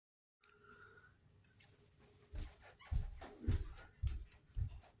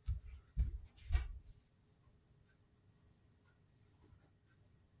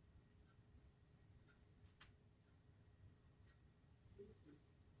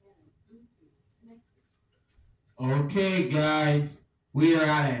Okay, guys, we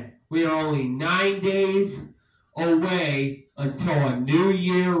are only 9 days away until a new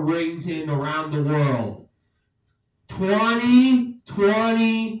year rings in around the world.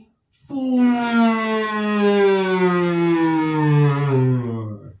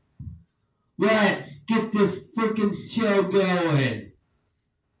 2024. Let's get this freaking show going.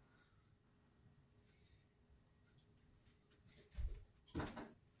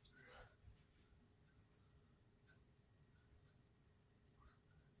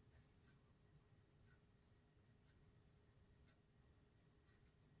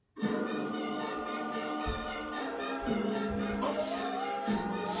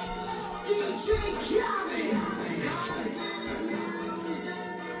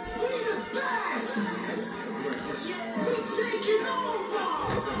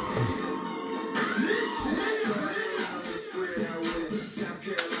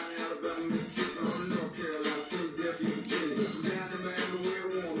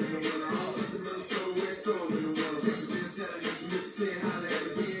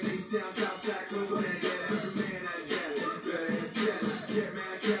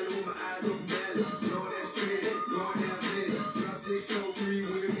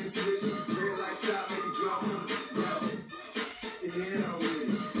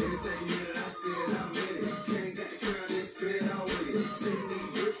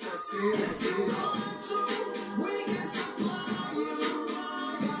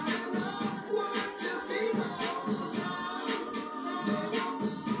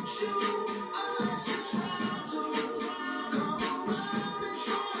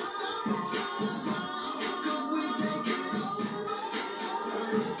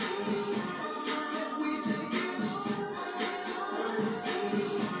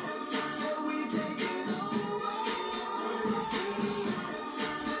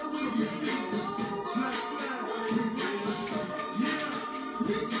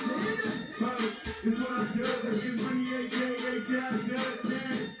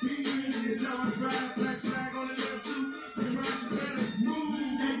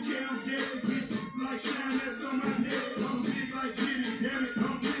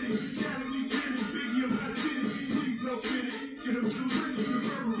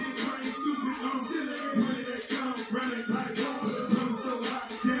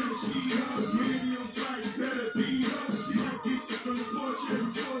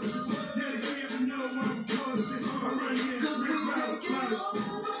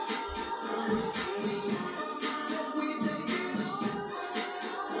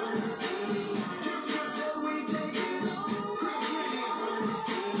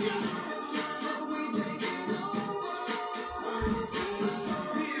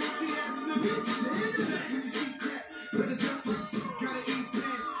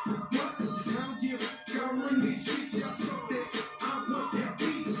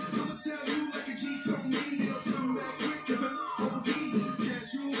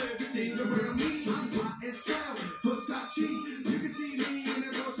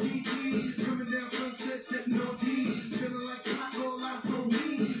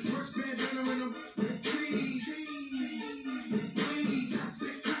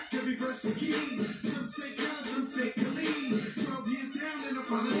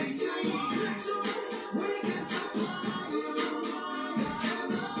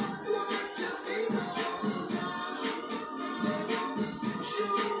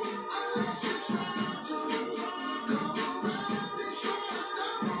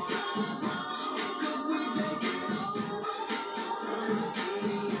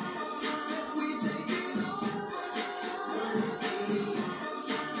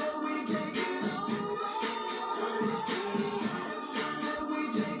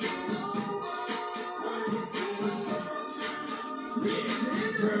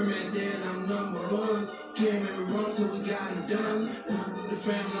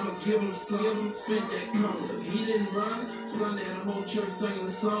 Spit that cone. He didn't run. Sunday had a whole church singing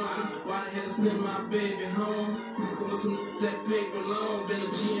the song. Why the hell send my baby home? With some that paper long. Been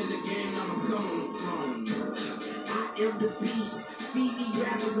a G in the game. Now my son on the throne. I am the beast. Feed me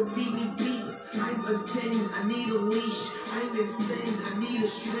rappers and feed me beats. I'm a 10. I need a leash. I'm insane. I need a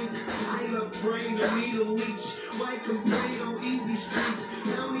shrink. I love brain. I need a leech. Why complain on easy streets?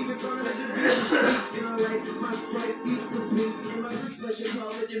 I don't even talk about the real street. And I like my Sprite Easter pink. And my special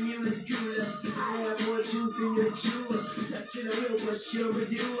call with the Munis cooler. I have more juice than your chewer. Touching a real but you're a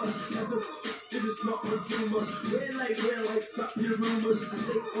doer. That's a it is not a tumor. Red like, stop your rumors. I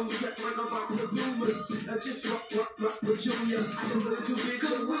stay on track like a box of boomers. I just rock with Junior. I can play too big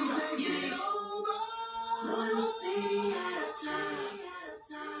cause we taking it over. One city at a time.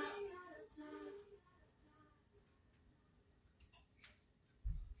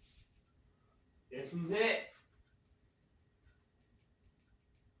 This is it.